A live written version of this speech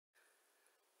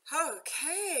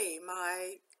Okay,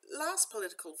 my last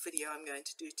political video I'm going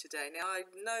to do today. Now, I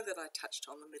know that I touched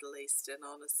on the Middle East and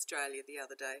on Australia the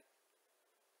other day.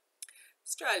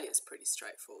 Australia's pretty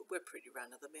straightforward. We're pretty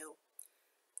run-of-the-mill.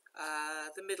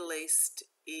 The Middle East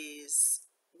is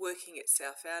working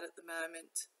itself out at the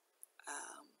moment.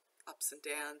 Ups and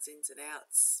downs, ins and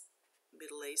outs.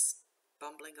 Middle East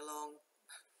bumbling along.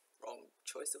 Wrong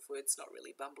choice of words, not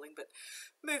really bumbling, but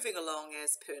moving along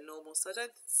as per normal. So I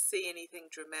don't see anything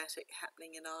dramatic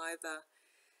happening in either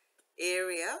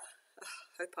area.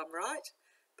 Hope I'm right.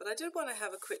 But I did want to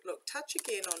have a quick look, touch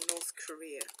again on North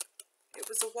Korea. It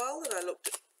was a while that I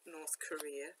looked at North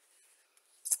Korea,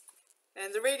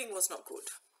 and the reading was not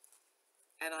good.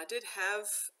 And I did have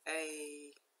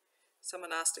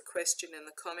someone asked a question in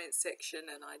the comment section,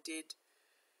 and I did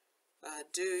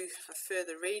do a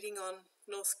further reading on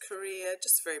North Korea,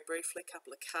 just very briefly, a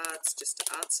couple of cards just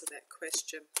to answer that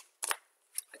question.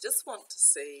 I just want to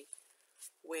see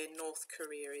where North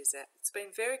Korea is at. It's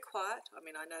been very quiet. I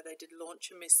mean, I know they did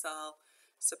launch a missile,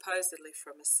 supposedly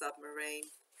from a submarine,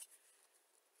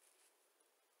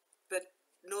 but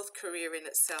North Korea in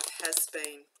itself has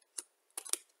been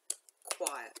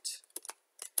quiet,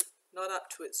 not up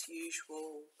to its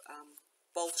usual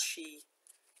Bolshevik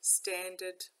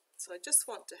standard. So I just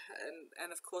want to,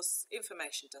 and of course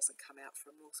information doesn't come out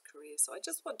from North Korea, so I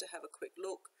just want to have a quick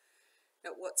look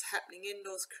at what's happening in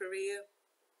North Korea.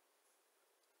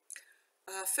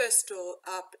 First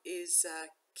up is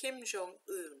Kim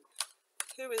Jong-un,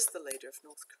 who is the leader of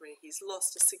North Korea. He's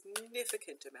lost a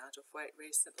significant amount of weight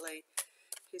recently.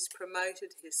 He's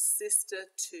promoted his sister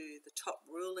to the top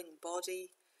ruling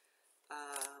body.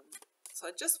 So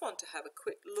I just want to have a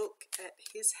quick look at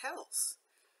his health.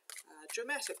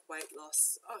 Dramatic weight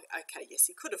loss. Oh, okay, yes,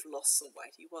 he could have lost some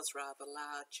weight. He was rather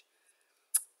large.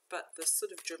 But the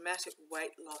sort of dramatic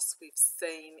weight loss we've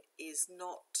seen is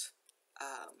not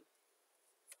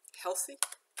healthy.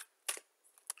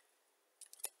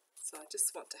 So I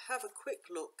just want to have a quick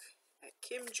look at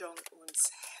Kim Jong-un's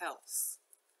health.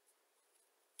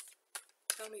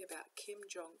 Tell me about Kim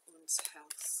Jong-un's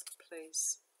health,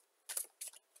 please.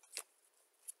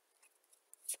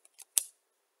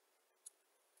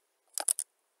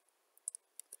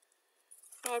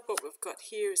 Right, what we've got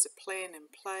here is a plan in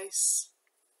place.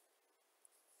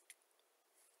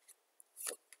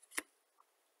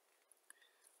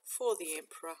 For the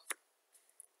Emperor,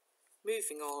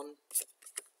 moving on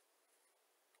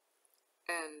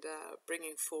and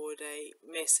bringing forward a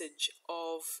message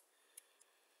of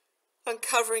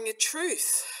uncovering a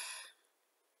truth,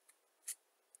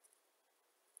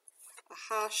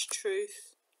 a harsh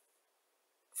truth,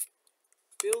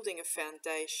 building a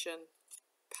foundation,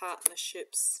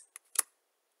 partnerships,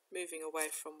 moving away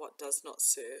from what does not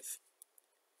serve.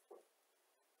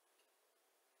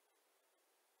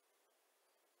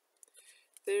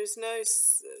 There is no,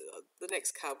 the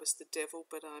next card was the Devil,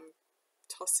 but I'm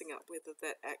tossing up whether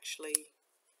that actually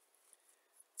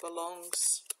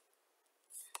belongs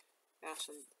out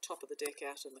on the top of the deck,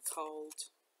 out in the cold.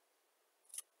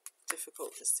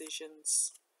 Difficult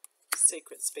decisions,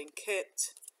 secrets being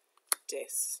kept,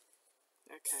 death.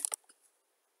 Okay.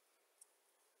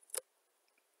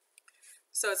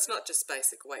 So it's not just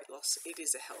basic weight loss, it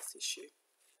is a health issue.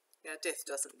 Now, death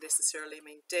doesn't necessarily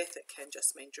mean death, it can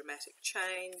just mean dramatic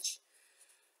change,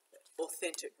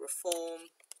 authentic reform.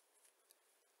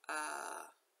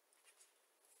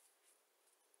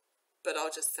 But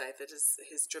I'll just say that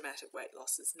his dramatic weight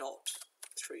loss is not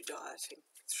through dieting,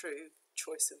 through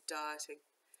choice of dieting.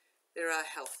 There are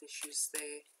health issues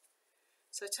there.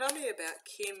 So tell me about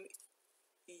Kim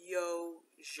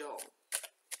Yo-jong.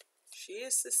 She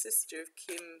is the sister of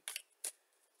Kim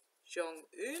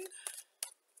Jong-un.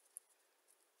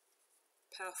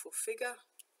 Powerful figure.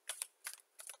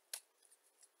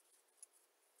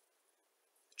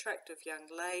 Attractive young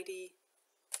lady.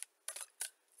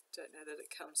 Don't know that it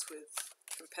comes with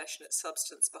compassionate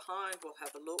substance behind. We'll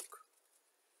have a look.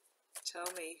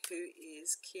 Tell me, who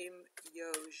is Kim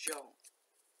Yo-jong?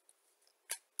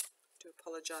 I do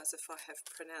apologise if I have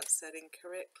pronounced that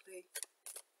incorrectly.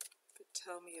 But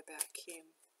tell me about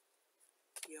Kim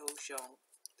Yo-jong,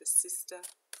 the sister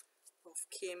of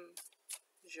Kim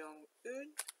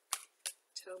Jong-un.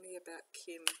 Tell me about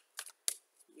Kim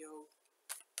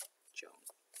Yo-jong.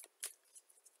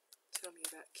 Tell me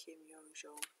about Kim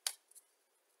Yo-jong.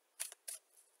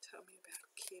 Tell me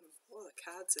about Kim. Oh, the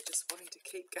cards are just wanting to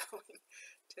keep going.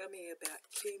 Tell me about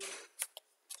Kim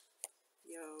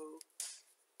Yo-jong.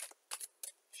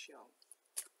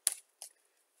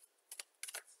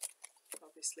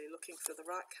 Obviously looking for the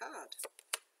right card.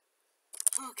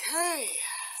 Okay.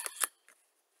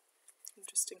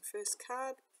 Interesting first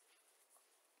card.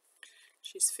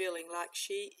 She's feeling like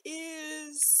she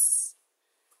is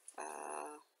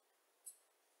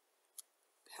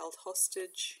held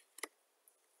hostage,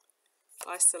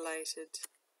 isolated.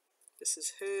 This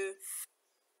is her,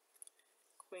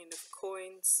 Queen of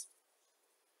Coins.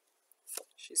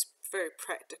 She's very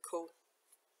practical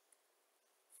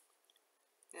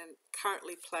and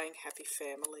currently playing happy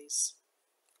families.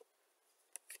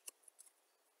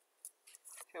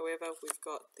 However, we've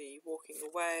got the walking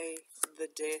away, the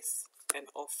death, and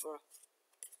offer.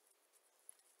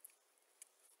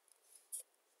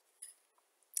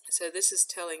 So this is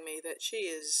telling me that she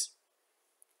is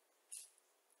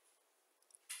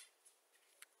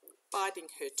biding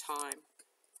her time.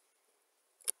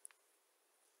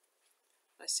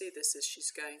 I see this as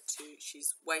she's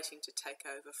waiting to take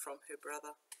over from her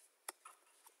brother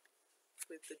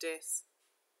with the death.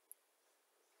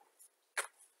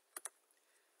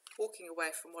 Walking away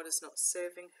from what is not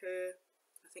serving her.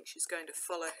 I think she's going to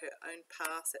follow her own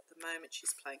path at the moment.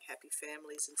 She's playing happy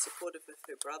families and supportive of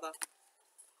her brother.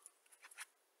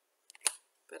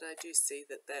 But I do see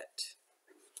that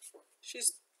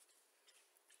she's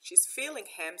feeling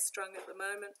hamstrung at the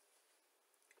moment,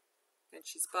 and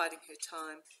she's biding her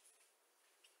time.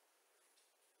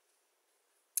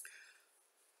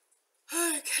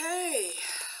 Okay,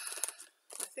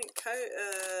 I think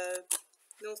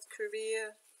North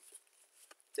Korea,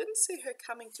 didn't see her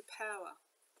coming to power.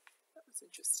 That was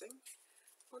interesting.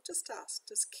 I'll just ask,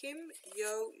 does Kim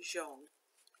Yo-jong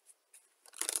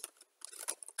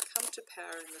come to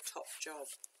power in the top job?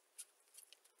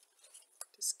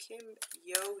 Does Kim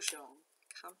Yo-jong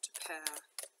come to power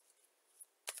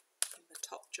in the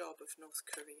top job of North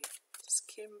Korea? Does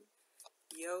Kim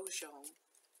Yo-jong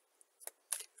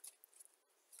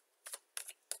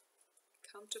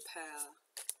come to power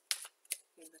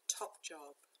in the top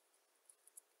job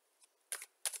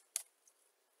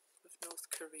of North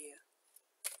Korea?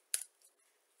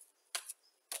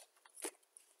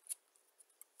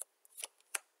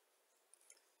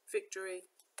 Victory.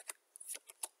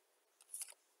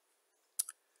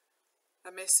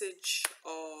 A message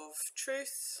of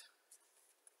truth.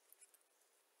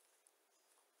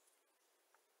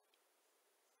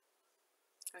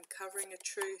 Uncovering a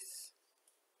truth.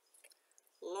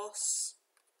 Loss.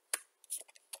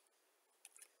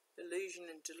 Illusion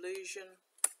and delusion.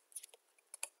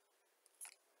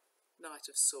 Knight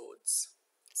of Swords.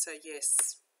 So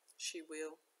yes, she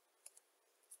will.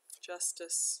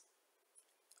 Justice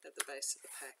at the base of the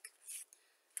pack.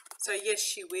 So yes,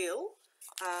 she will.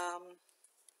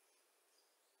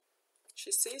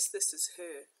 She sees this as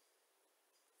her.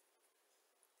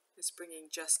 As bringing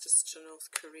justice to North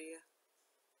Korea.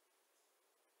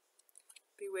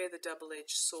 Beware the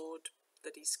double-edged sword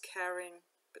that he's carrying,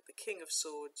 but the King of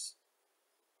Swords.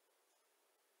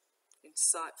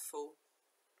 Insightful.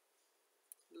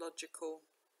 Logical.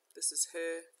 This is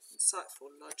her. Insightful,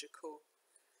 logical.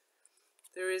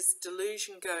 There is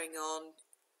delusion going on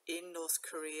in North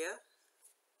Korea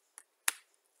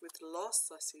with loss.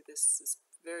 I see this as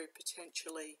very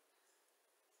potentially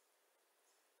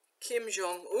Kim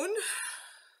Jong-un.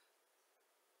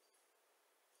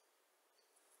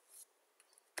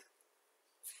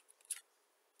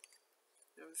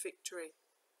 And victory.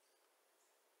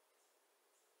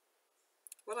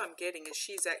 What I'm getting is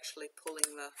she's actually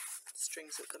pulling the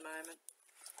strings at the moment.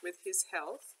 With his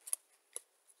health,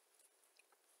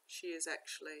 she is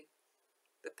actually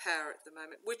the power at the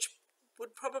moment, which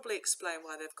would probably explain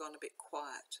why they've gone a bit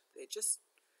quiet. They're just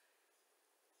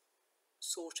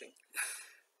sorting,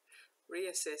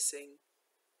 reassessing.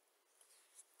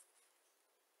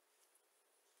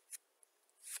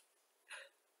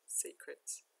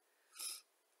 Secrets.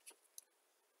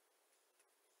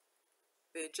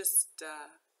 They're just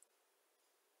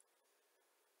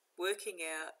working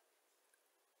out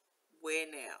where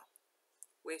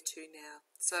to now.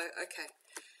 So, okay.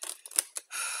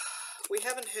 We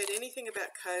haven't heard anything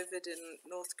about COVID in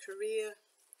North Korea.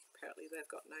 Apparently they've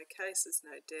got no cases,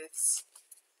 no deaths.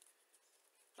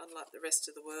 Unlike the rest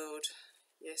of the world.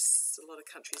 Yes, a lot of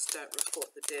countries don't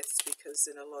report the deaths because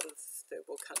in a lot of third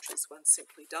world countries one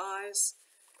simply dies.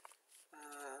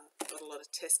 Not a lot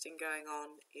of testing going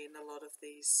on in a lot of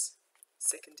these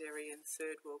secondary and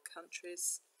third world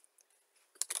countries.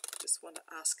 Just want to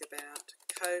ask about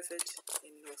COVID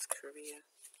in North Korea.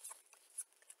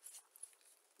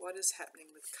 What is happening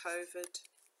with COVID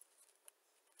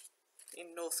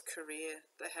in North Korea?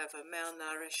 They have a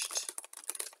malnourished,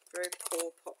 very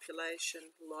poor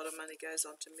population. A lot of money goes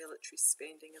on to military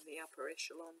spending in the upper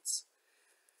echelons,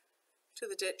 to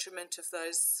the detriment of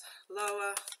those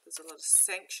lower. There's a lot of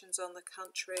sanctions on the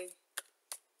country.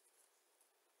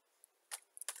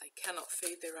 They cannot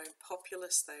feed their own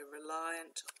populace. They are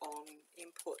reliant on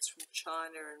imports from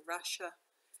China and Russia,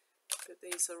 but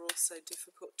these are also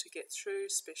difficult to get through,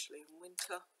 especially in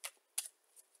winter.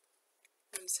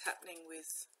 What is happening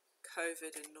with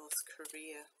COVID in North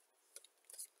Korea?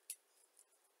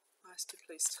 Master,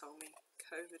 please tell me.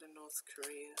 COVID in North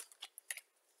Korea.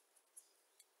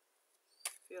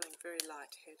 Feeling very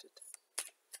lightheaded.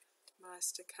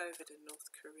 Master, COVID in North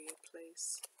Korea,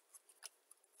 please.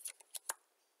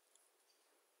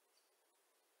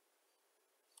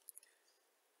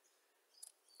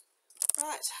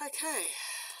 Right, okay.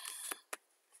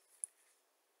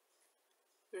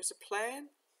 There is a plan.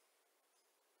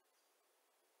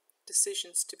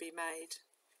 Decisions to be made.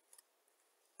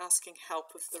 Asking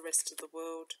help of the rest of the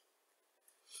world.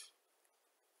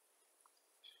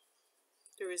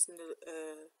 There is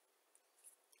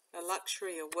a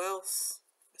luxury, a wealth,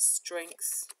 a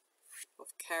strength of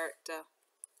character,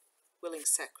 willing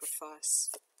sacrifice.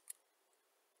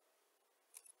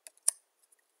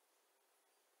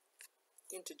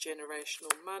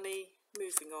 Intergenerational money,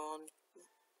 moving on,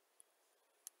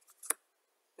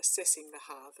 assessing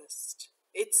the harvest.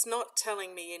 It's not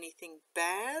telling me anything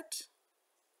bad,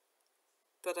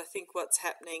 but I think what's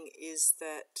happening is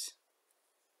that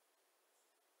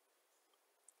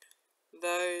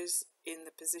those in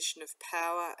the position of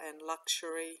power and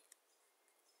luxury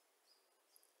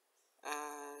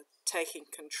are taking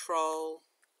control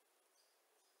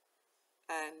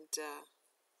and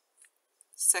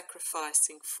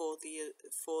sacrificing for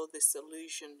this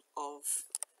illusion of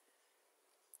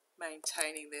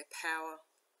maintaining their power.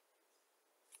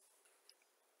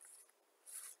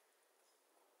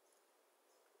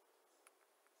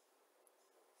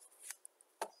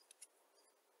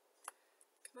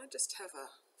 Can I just have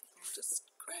I'll just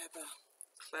grab a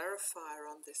clarifier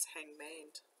on this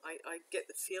hangman. I get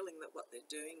the feeling that what they're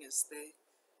doing is they're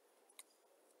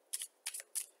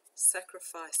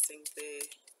sacrificing their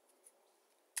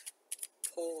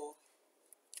poor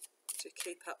to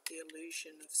keep up the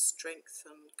illusion of strength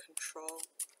and control.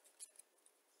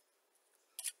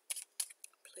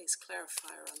 Please,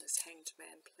 clarifier on this hanged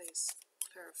man, please.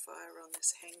 Clarifier on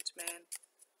this hanged man.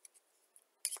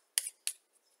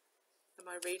 Am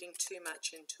I reading too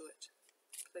much into it?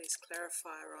 Please,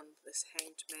 clarifier on this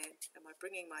hanged man. Am I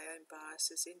bringing my own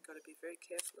biases in? Got to be very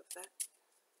careful of that.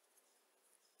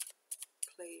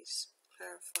 Please,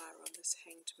 clarifier on this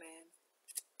hanged man.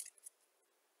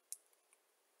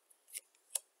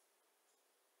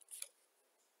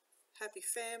 Happy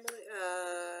family.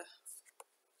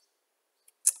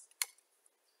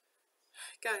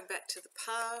 Going back to the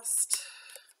past.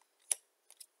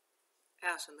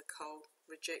 Out in the cold.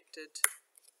 Rejected.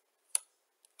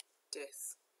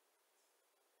 Death.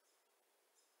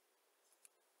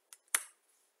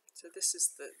 So this is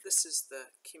the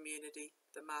community,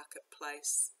 the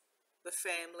marketplace, the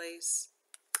families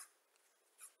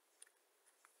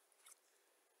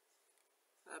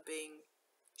are being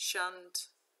shunned,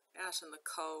 out in the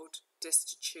cold,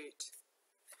 destitute,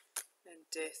 and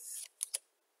death.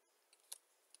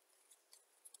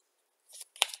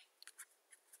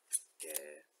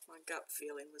 Yeah, my gut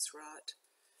feeling was right.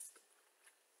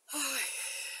 Oh,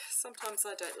 sometimes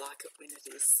I don't like it when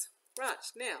it is.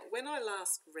 Right, now, when I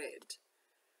last read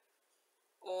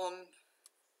on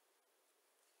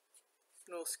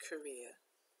North Korea,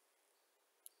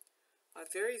 I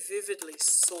very vividly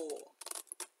saw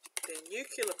their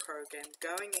nuclear program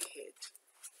going ahead,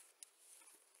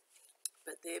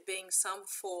 but there being some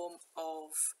form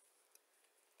of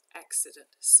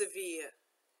accident, severe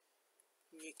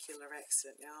nuclear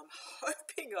accident. Now, I'm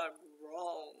hoping I'm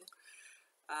wrong.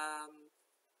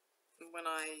 When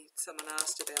someone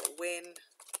asked about when,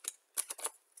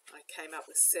 I came up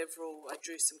with several. I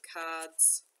drew some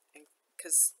cards, and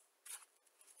because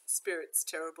Spirit's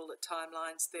terrible at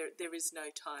timelines, there is no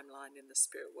timeline in the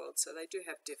spirit world, so they do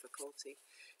have difficulty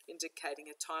indicating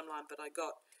a timeline. But I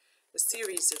got a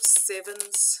series of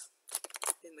sevens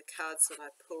in the cards that I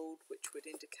pulled, which would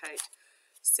indicate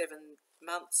 7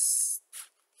 months,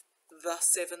 the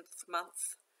 7th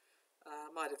month.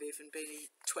 Might have even been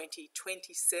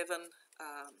 2027,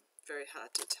 very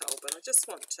hard to tell, but I just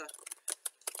want to,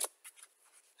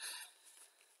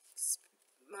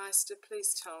 Meister,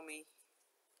 please tell me,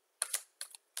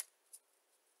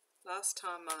 last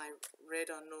time I read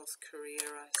on North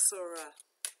Korea, I saw a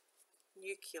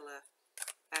nuclear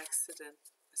accident,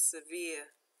 a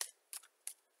severe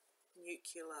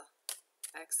nuclear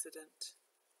accident.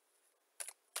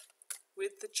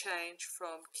 With the change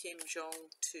from Kim Jong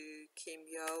to Kim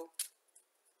Yo,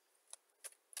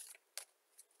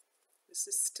 this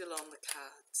is still on the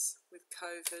cards. With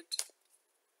COVID,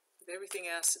 with everything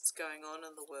else that's going on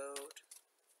in the world.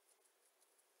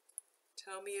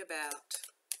 Tell me about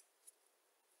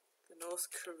the North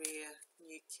Korea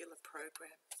nuclear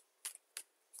program.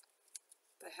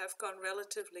 They have gone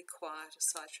relatively quiet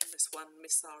aside from this one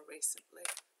missile recently.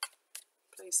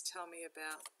 Please tell me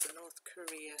about the North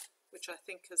Korea, which I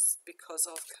think is because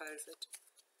of COVID.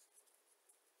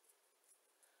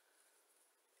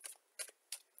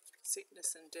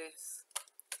 Sickness and death.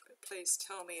 But please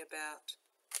tell me about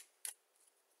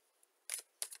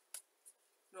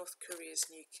North Korea's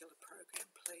nuclear program,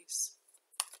 please.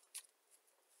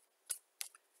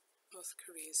 North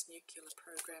Korea's nuclear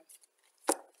program.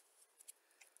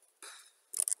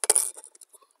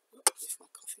 Leave my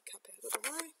coffee cup out of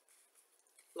the way.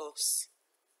 Loss.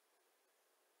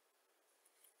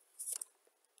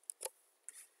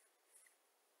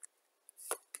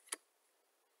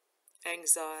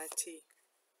 Anxiety.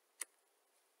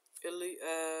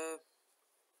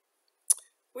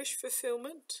 Wish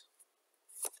fulfillment,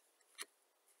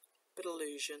 but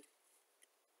illusion.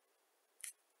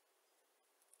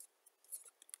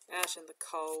 Out in the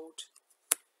cold,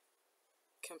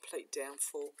 complete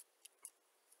downfall.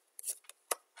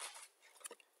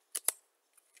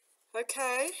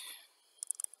 Okay,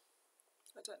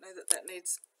 I don't know that that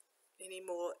needs any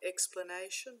more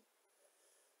explanation.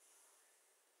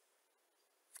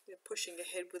 They're pushing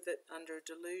ahead with it under a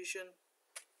delusion,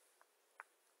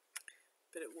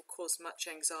 but it will cause much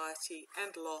anxiety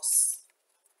and loss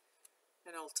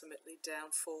and ultimately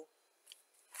downfall.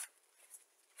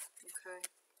 Okay.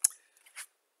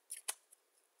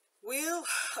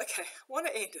 I want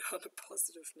to end it on a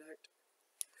positive note.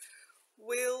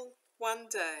 Will one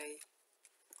day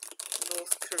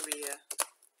North Korea,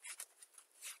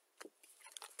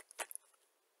 I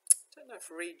don't know if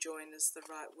rejoin is the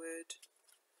right word,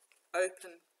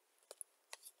 open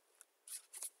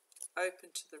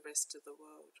to the rest of the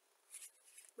world?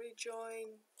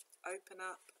 Rejoin, open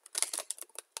up,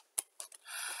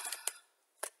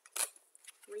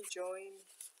 rejoin.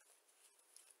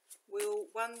 Will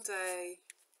one day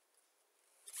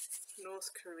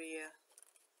North Korea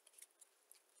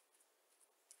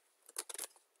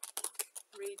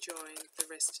rejoin the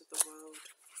rest of the world?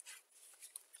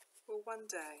 Well, one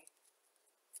day.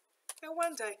 Now,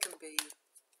 one day can be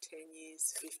 10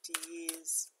 years, 50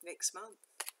 years, next month.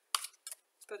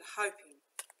 But hoping,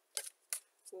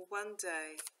 will one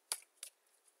day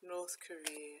North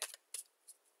Korea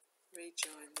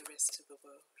rejoin the rest of the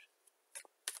world?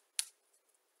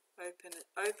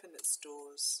 Open its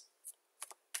doors,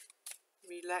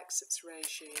 relax its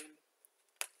regime,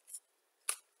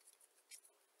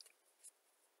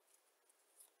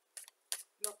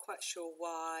 not quite sure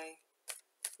why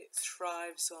it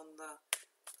thrives on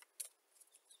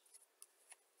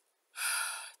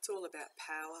it's all about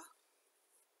power.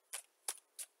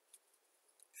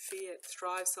 Fear, it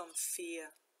thrives on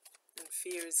fear, and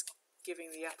fear is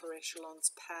giving the upper echelons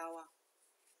power.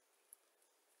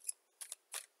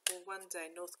 Will one day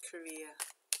North Korea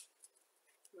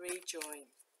rejoin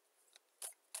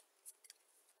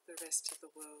the rest of the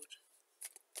world?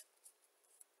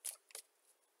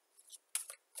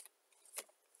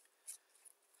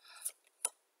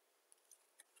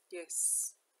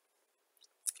 Yes.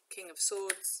 King of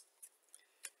Swords,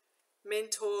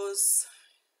 mentors,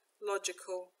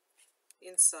 logical,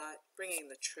 insight, bringing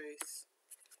the truth.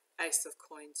 Ace of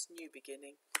Coins, new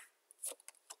beginning.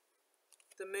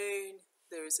 The moon,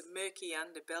 there is a murky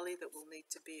underbelly that will need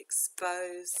to be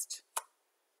exposed.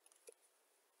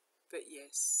 But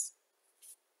yes.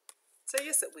 So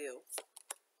yes, it will.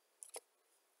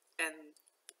 And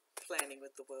planning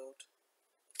with the world.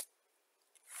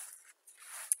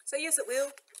 So yes, it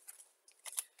will.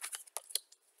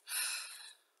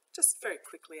 Just very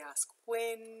quickly ask,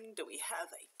 when do we have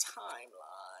a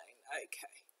timeline?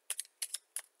 Okay.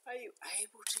 Are you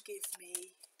able to give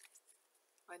me,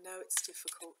 I know it's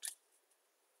difficult,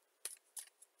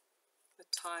 a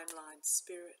timeline,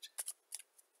 Spirit,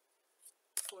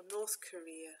 for North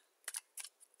Korea?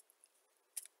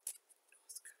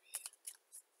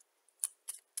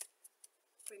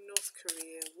 When North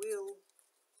Korea will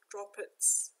drop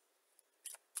its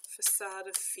facade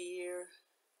of fear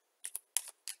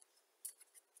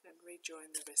and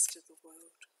rejoin the rest of the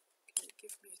world. Can you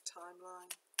give me a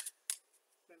timeline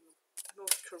when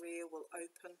North Korea will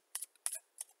open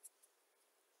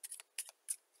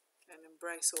and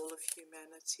embrace all of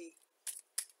humanity?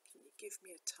 Can you give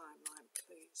me a timeline,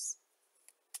 please?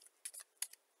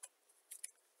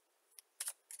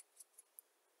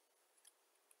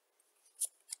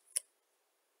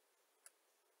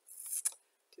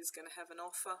 It is going to have an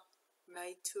offer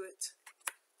made to it.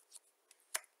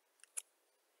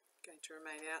 to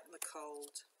remain out in the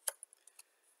cold.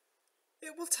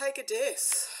 It will take a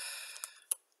death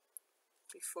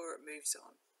before it moves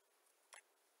on.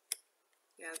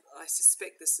 Now, I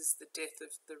suspect this is the death of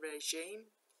the regime.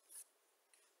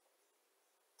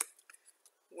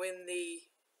 When the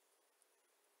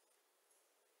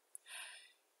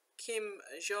Kim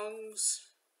Jong's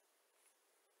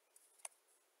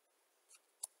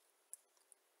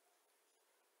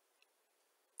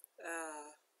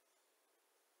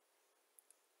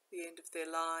the end of their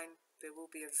line, there will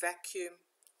be a vacuum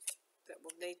that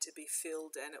will need to be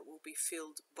filled, and it will be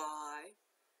filled by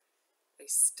a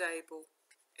stable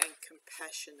and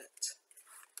compassionate.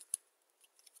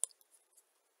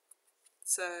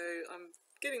 So I'm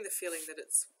getting the feeling that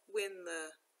it's when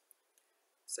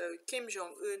Kim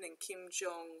Jong-un and Kim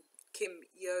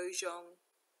Yo-jong,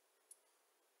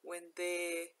 when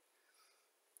their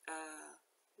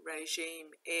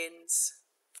regime ends,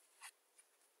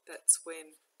 that's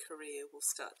when Korea will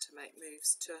start to make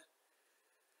moves to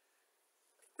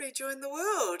rejoin the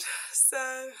world.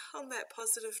 So on that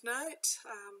positive note,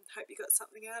 hope you got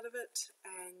something out of it,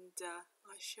 and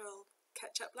I shall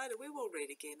catch up later. We will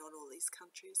read again on all these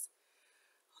countries.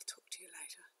 I'll talk to you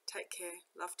later. Take care.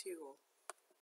 Love to you all.